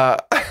 All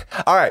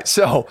right.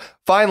 So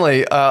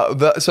finally,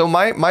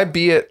 my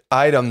Be It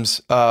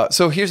items.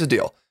 So here's the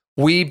deal.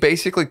 We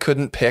basically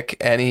couldn't pick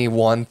any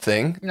one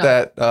thing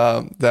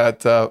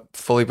that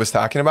Philippe was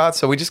talking about.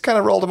 So we just kind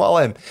of rolled them all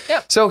in.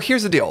 Yep. So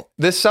here's the deal.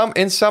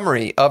 In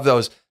summary of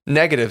those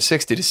negative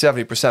 60 to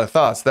 70% of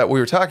thoughts that we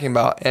were talking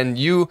about, and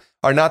you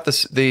are not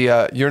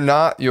you're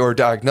not your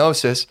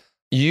diagnosis.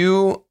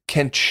 You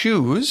can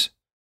choose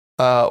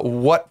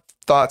what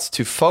thoughts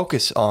to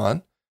focus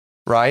on,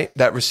 right?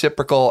 That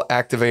reciprocal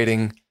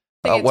activating,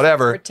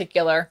 whatever.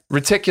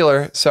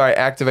 Reticular, sorry,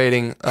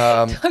 activating.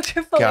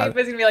 Dr. Philippe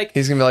is going to be like,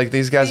 he's going to be like,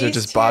 these guys are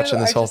just botching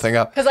this whole thing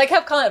up. Because I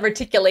kept calling it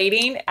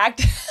reticulating.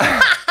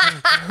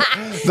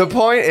 The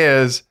point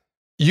is,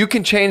 you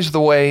can change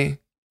the way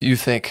you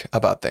think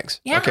about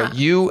things. Yeah. Okay.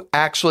 You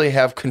actually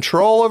have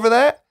control over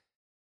that.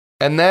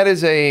 And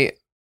that's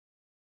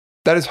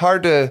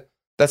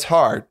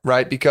hard,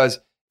 right? Because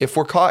if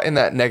we're caught in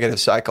that negative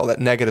cycle, that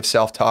negative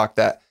self-talk,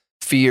 that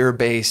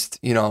fear-based,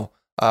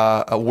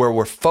 where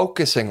we're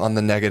focusing on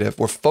the negative,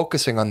 we're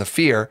focusing on the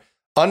fear,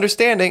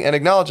 understanding and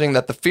acknowledging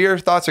that the fear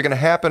thoughts are going to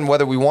happen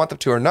whether we want them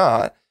to or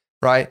not,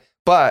 right?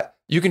 But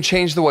you can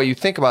change the way you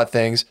think about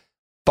things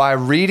by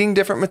reading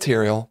different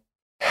material,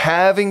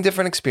 having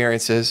different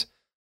experiences,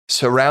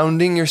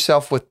 surrounding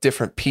yourself with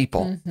different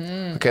people.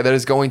 Mm-hmm. Okay, that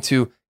is going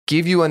to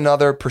give you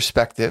another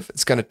perspective.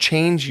 It's going to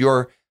change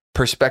your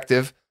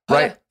perspective,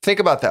 right? Think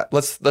about that.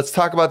 Let's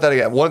talk about that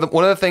again. One of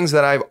the things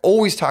that I've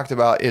always talked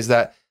about is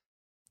that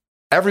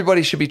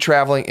everybody should be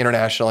traveling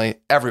internationally.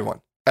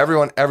 Everyone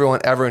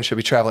should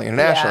be traveling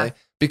internationally,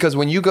 because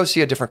when you go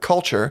see a different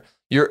culture,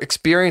 you're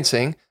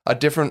experiencing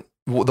the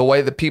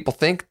way that people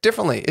think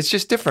differently. It's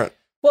just different.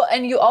 Well,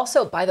 and you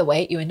also, by the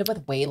way, you end up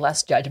with way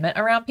less judgment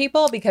around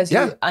people because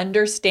you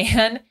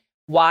understand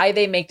why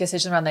they make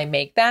decisions when they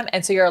make them.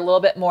 And so you're a little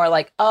bit more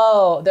like,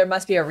 oh, there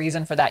must be a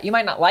reason for that. You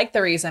might not like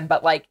the reason,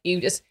 but like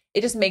it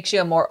just makes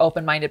you a more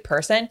open-minded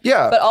person.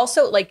 Yeah. But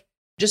also like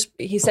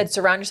he said,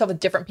 surround yourself with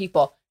different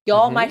people.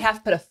 Y'all might have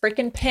to put a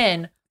freaking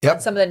pin on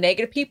some of the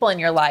negative people in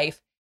your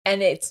life.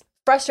 And it's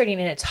frustrating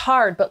and it's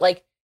hard, but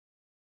like,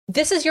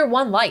 this is your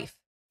one life.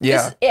 Yeah.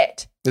 This is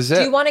it.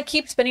 Do you want to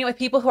keep spending it with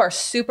people who are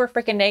super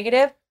freaking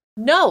negative?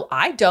 No,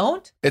 I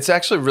don't. It's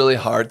actually really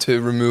hard to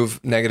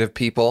remove negative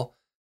people,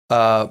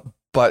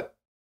 but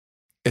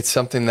it's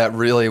something that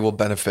really will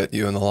benefit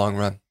you in the long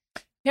run.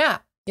 Yeah.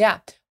 Yeah.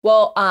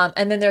 Well,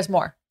 and then there's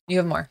more. You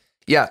have more.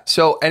 Yeah.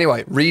 So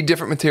anyway, read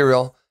different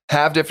material,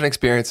 have different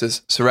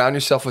experiences, surround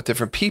yourself with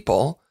different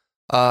people,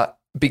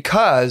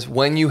 because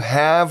when you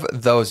have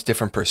those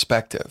different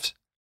perspectives,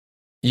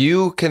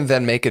 you can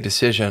then make a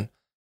decision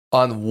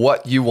on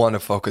what you want to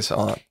focus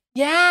on.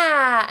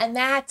 Yeah. And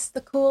that's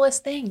the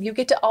coolest thing. You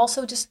get to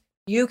also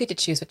you get to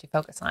choose what you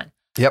focus on.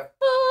 Yep.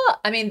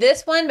 I mean,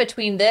 this one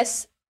between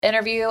this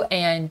interview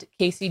and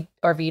Casey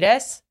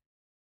Orvidas,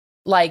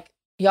 like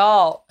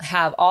y'all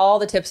have all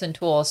the tips and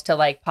tools to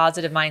like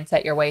positive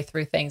mindset your way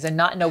through things and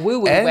not in a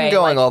woo-woo way. And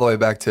going all the way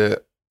back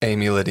to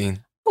Amy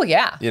Ledeen. Oh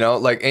yeah.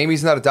 Like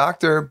Amy's not a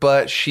doctor,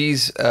 but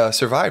she's a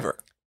survivor.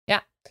 Yeah.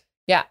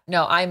 Yeah.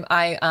 No,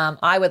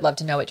 I would love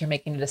to know what you're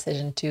making a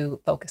decision to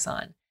focus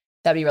on.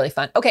 That'd be really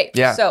fun. Okay.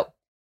 Yeah. So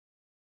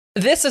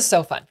this is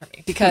so fun for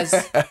me because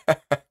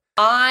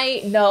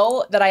I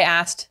know that I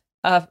asked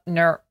a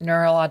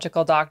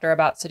neurological doctor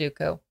about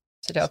Sudoku.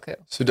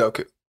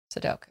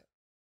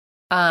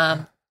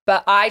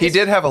 But he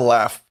did have a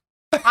laugh.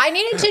 I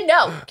needed to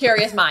know.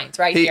 Curious minds,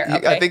 right here.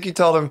 Okay. I think you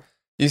told him.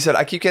 You said,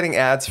 I keep getting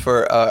ads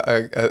for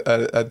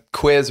a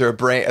quiz or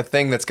a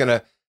thing that's going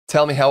to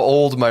tell me how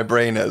old my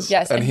brain is.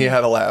 Yes. And he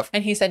had a laugh.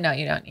 And he said, no,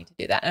 you don't need to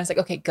do that. And I was like,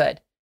 okay, good.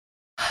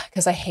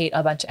 Because I hate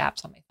a bunch of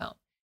apps on my phone.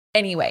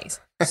 Anyways,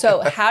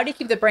 so how do you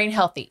keep the brain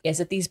healthy? Is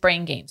it these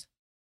brain games?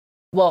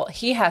 Well,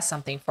 he has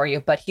something for you,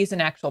 but he's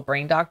an actual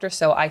brain doctor.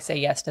 So I say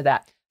yes to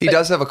that. He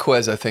does have a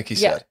quiz, I think he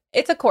said.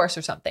 It's a course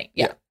or something.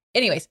 Yeah.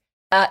 Anyways,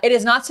 it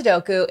is not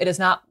Sudoku. It is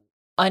not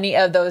any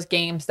of those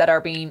games that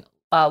are being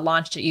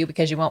launched at you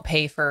because you won't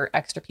pay for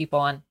extra people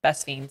on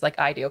Best Fiends like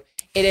I do.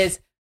 It is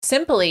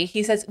simply,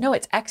 he says, no,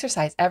 it's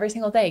exercise every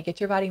single day. Get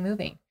your body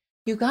moving.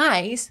 You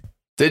guys.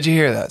 Did you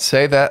hear that?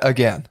 Say that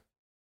again.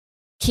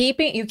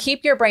 You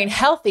keep your brain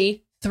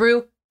healthy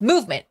through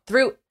movement,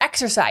 through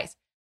exercise.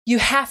 You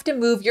have to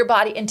move your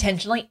body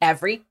intentionally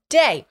every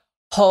day.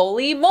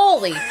 Holy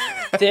moly.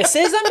 This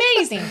is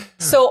amazing.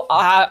 So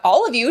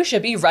all of you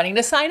should be running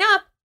to sign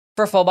up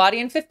for Full Body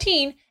in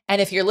 15. And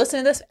if you're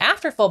listening to this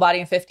after Full Body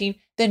in 15,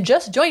 then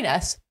just join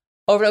us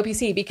over at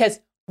OPC because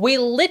we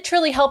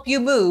literally help you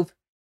move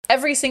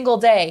every single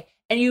day.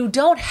 And you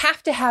don't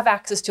have to have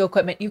access to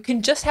equipment. You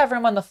can just have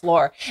room on the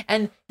floor.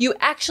 And you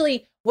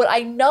actually, what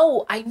I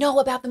know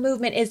about the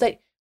movement is that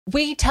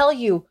we tell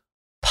you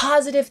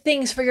positive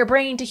things for your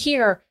brain to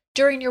hear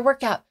during your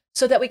workout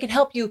so that we can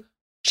help you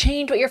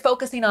change what you're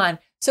focusing on.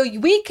 So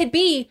we could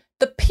be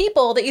the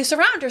people that you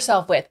surround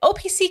yourself with.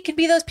 OPC could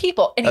be those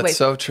people. Anyways, that's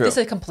so true. This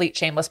is a complete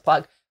shameless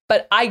plug.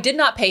 But I did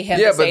not pay him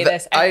to say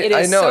this. And it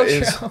is so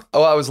true.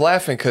 Oh, I was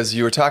laughing because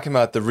you were talking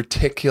about the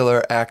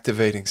reticular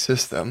activating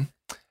system.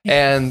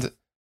 And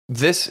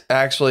this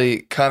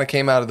actually kind of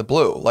came out of the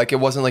blue. Like it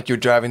wasn't like you're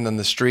driving down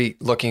the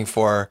street looking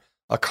for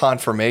a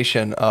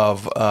confirmation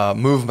of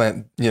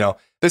movement. You know,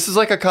 this is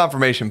like a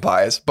confirmation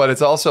bias, but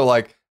it's also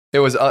like it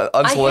was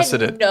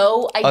unsolicited. I had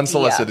no idea.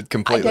 Unsolicited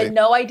completely. I had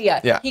no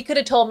idea. Yeah. He could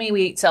have told me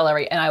we eat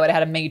celery and I would have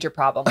had a major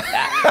problem with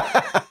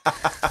that.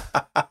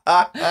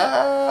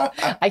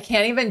 I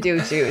can't even do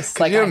juice.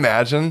 Can you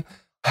imagine?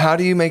 How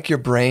do you make your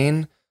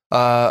brain,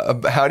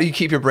 how do you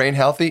keep your brain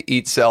healthy?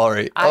 Eat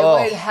celery. I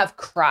would have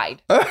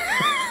cried.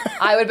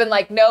 I would have been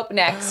like, nope,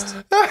 next.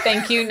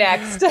 Thank you,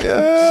 next.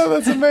 Yeah,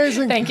 that's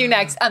amazing. Thank you,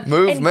 next.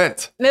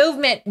 Movement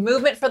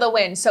for the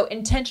win. So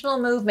intentional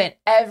movement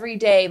every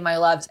day, my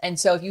loves. And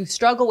so if you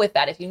struggle with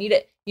that, if you need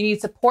it, you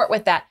need support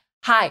with that.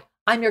 Hi,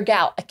 I'm your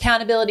gal,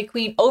 accountability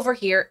queen over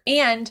here.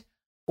 And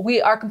we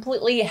are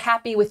completely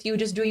happy with you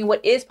just doing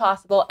what is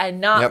possible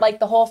and not like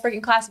the whole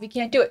freaking class if you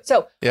can't do it.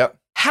 So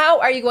how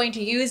are you going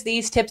to use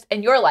these tips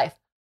in your life?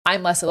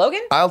 I'm Leslie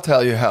Logan. I'll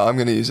tell you how I'm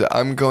going to use it.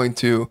 I'm going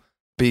to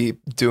be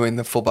doing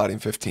the Full Body in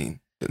 15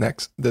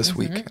 this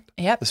weekend.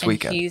 Yep. This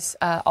weekend. He's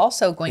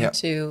also going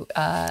to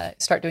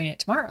start doing it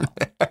tomorrow.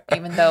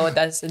 Even though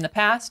that's in the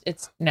past,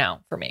 it's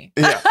now for me.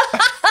 Yeah.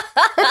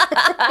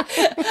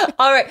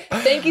 All right.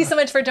 Thank you so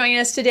much for joining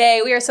us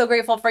today. We are so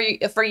grateful for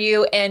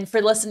you and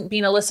for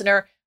being a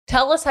listener.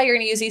 Tell us how you're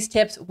going to use these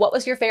tips. What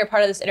was your favorite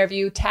part of this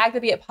interview? Tag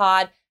the Be It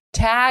Pod,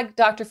 tag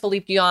Dr.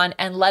 Philippe Dion,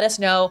 and let us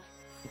know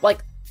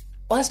what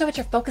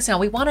you're focusing on.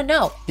 We want to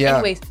know. Yeah.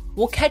 Anyways,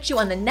 we'll catch you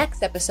on the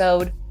next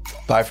episode.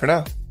 Bye for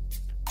now.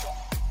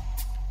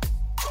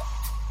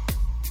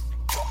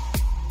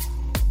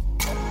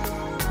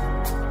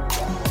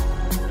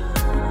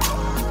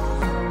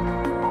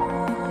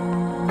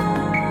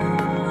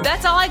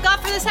 That's all I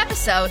got for this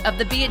episode of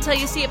the Be It Till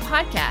You See It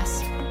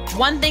podcast.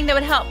 One thing that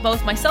would help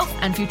both myself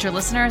and future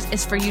listeners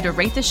is for you to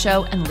rate the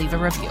show and leave a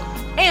review.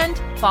 And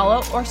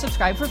follow or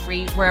subscribe for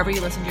free wherever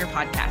you listen to your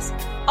podcast.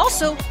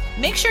 Also,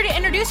 make sure to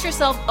introduce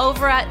yourself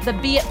over at the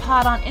Be It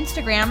Pod on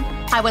Instagram.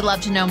 I would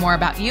love to know more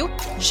about you.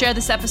 Share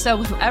this episode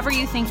with whoever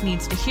you think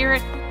needs to hear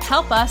it.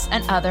 Help us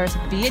and others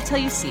be it till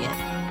you see it.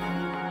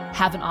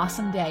 Have an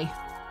awesome day.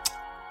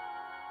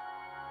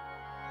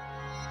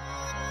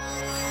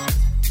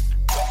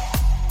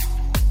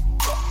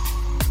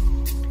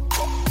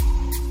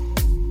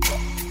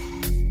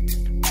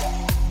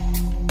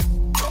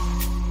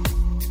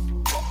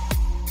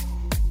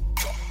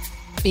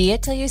 Be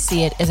It Till You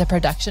See It is a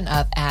production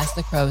of As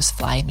the Crows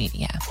Fly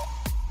Media.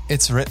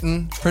 It's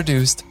written,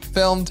 produced,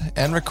 filmed,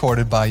 and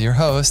recorded by your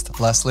host,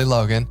 Leslie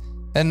Logan,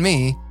 and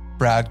me,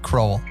 Brad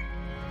Crowell.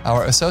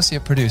 Our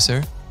associate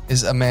producer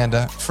is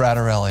Amanda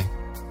Fratarelli.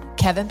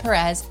 Kevin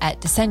Perez at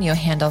Disenyo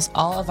handles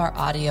all of our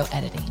audio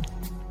editing.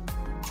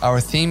 Our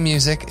theme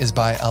music is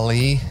by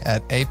Ali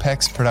at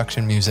Apex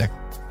Production Music,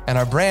 and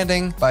our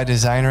branding by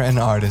designer and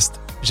artist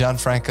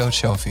Gianfranco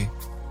Cioffi.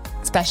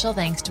 Special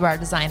thanks to our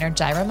designer,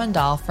 Jaira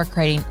Mandal, for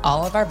creating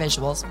all of our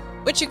visuals,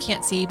 which you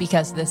can't see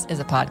because this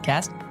is a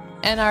podcast,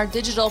 and our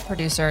digital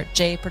producer,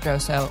 Jay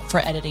Pedroso, for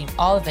editing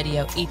all the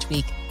video each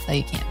week so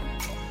you can.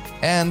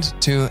 And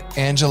to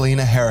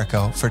Angelina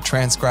Herrico for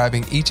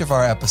transcribing each of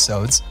our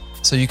episodes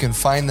so you can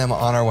find them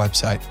on our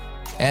website.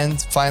 And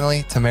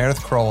finally, to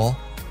Meredith Crowell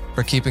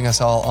for keeping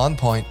us all on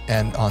point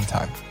and on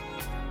time.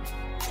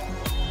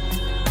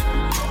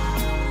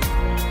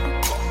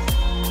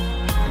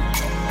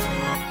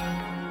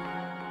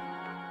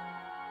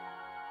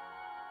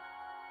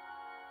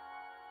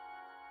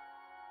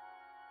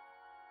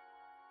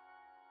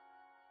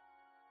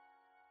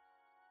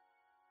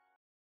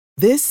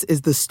 This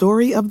is the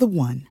story of the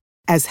one.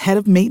 As head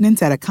of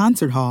maintenance at a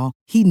concert hall,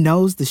 he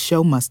knows the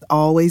show must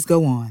always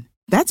go on.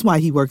 That's why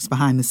he works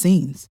behind the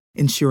scenes,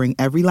 ensuring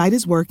every light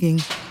is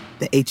working,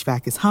 the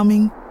HVAC is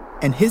humming,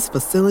 and his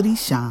facility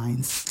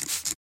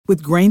shines.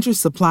 With Grainger's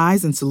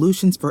supplies and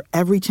solutions for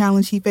every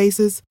challenge he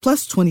faces,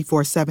 plus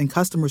 24/7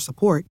 customer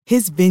support,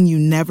 his venue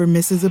never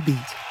misses a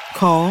beat.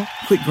 Call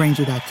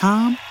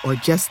quickgrainger.com or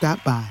just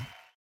stop by.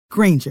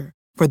 Grainger,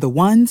 for the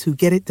ones who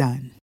get it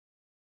done.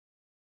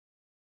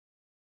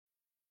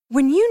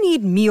 When you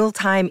need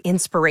mealtime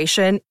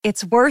inspiration,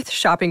 it's worth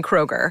shopping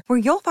Kroger, where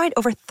you'll find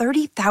over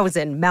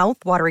 30,000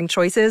 mouth-watering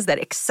choices that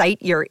excite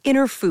your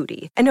inner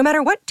foodie. And no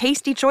matter what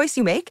tasty choice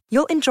you make,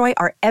 you'll enjoy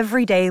our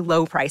everyday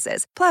low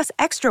prices, plus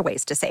extra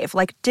ways to save,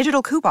 like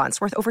digital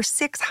coupons worth over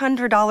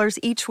 $600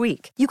 each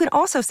week. You can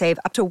also save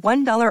up to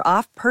 $1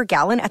 off per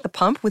gallon at the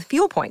pump with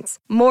fuel points.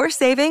 More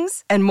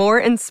savings and more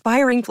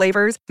inspiring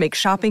flavors make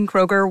shopping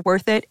Kroger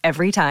worth it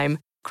every time.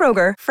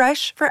 Kroger,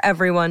 fresh for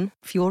everyone.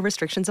 Fuel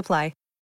restrictions apply.